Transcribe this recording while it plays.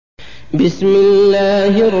بسم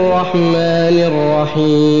الله الرحمن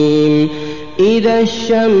الرحيم. إذا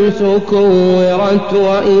الشمس كورت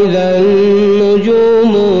وإذا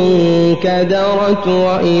النجوم انكدرت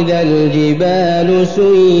وإذا الجبال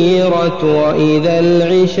سيرت وإذا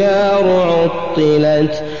العشار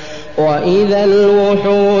عطلت وإذا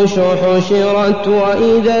الوحوش حشرت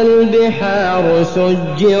وإذا البحار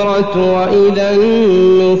سجرت وإذا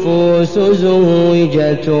النفوس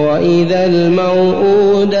زوجت وإذا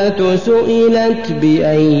الموءودة سئلت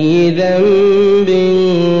بأي ذنب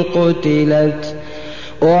قتلت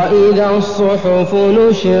وإذا الصحف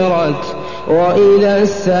نشرت وإذا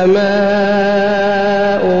السماء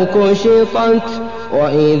كشطت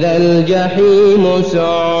وإذا الجحيم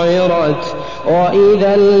سعرت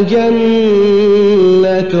وإذا الجنة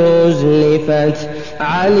أزلفت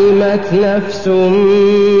علمت نفس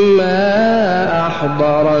ما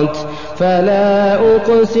أحضرت فلا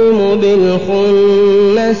أقسم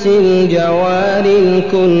بالخنس الجوار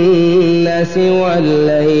الكنس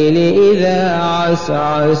والليل إذا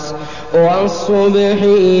عسعس والصبح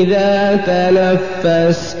إذا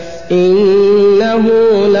تنفس إنه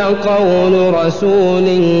لقول رسول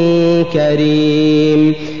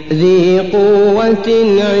كريم ذي قوة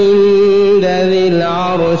عند ذي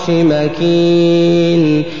العرش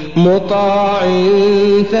مكين مطاع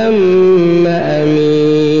ثم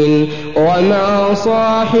أمين وما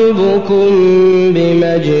صاحبكم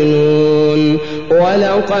بمجنون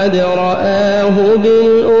ولقد رآه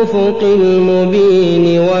بالأفق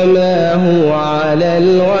المبين وما هو على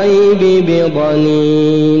الغيب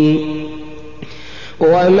بضنين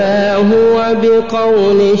وما هو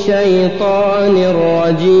بقول شيطان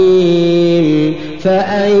رجيم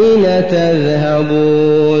فأين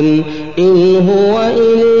تذهبون إن هو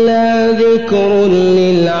إلا ذكر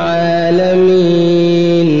للعالمين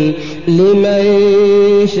لمن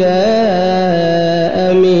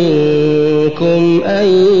شاء منكم أن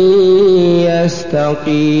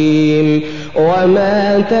يستقيم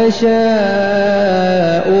وما تشاءون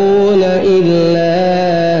إلا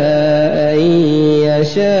أن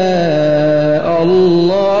يشاء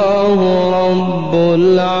الله رب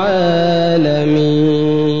العالمين.